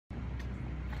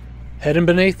Hidden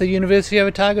beneath the University of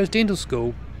Otago's dental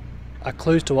school are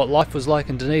clues to what life was like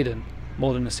in Dunedin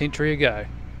more than a century ago.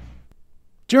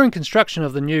 During construction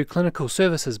of the new Clinical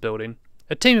Services building,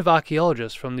 a team of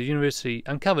archaeologists from the university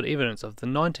uncovered evidence of the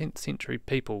 19th century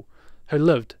people who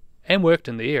lived and worked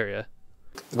in the area.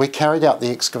 We carried out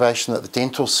the excavation at the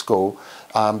dental school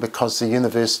because the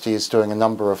university is doing a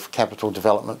number of capital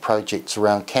development projects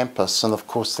around campus, and of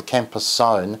course the campus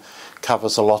zone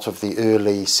covers a lot of the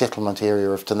early settlement area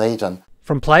of Dunedin.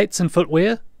 From plates and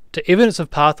footwear to evidence of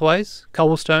pathways,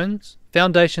 cobblestones,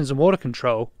 foundations and water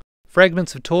control,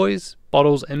 fragments of toys,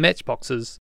 bottles and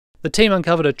matchboxes, the team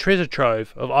uncovered a treasure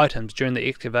trove of items during the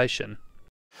excavation.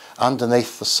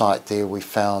 Underneath the site there we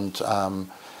found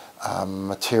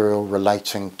material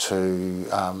relating to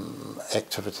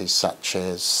activities such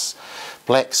as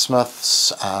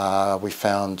blacksmiths. We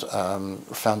found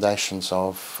foundations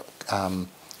of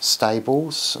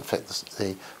stables. In fact,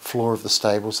 the floor of the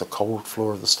stables, the cold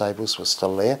floor of the stables was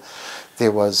still there.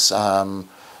 There was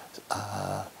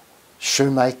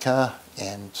shoemaker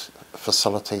and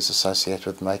facilities associated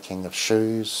with making of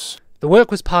shoes. The work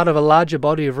was part of a larger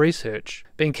body of research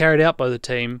being carried out by the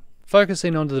team,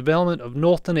 focusing on the development of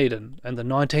North Dunedin in the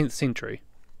 19th century.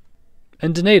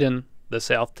 In Dunedin, the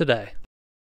South today.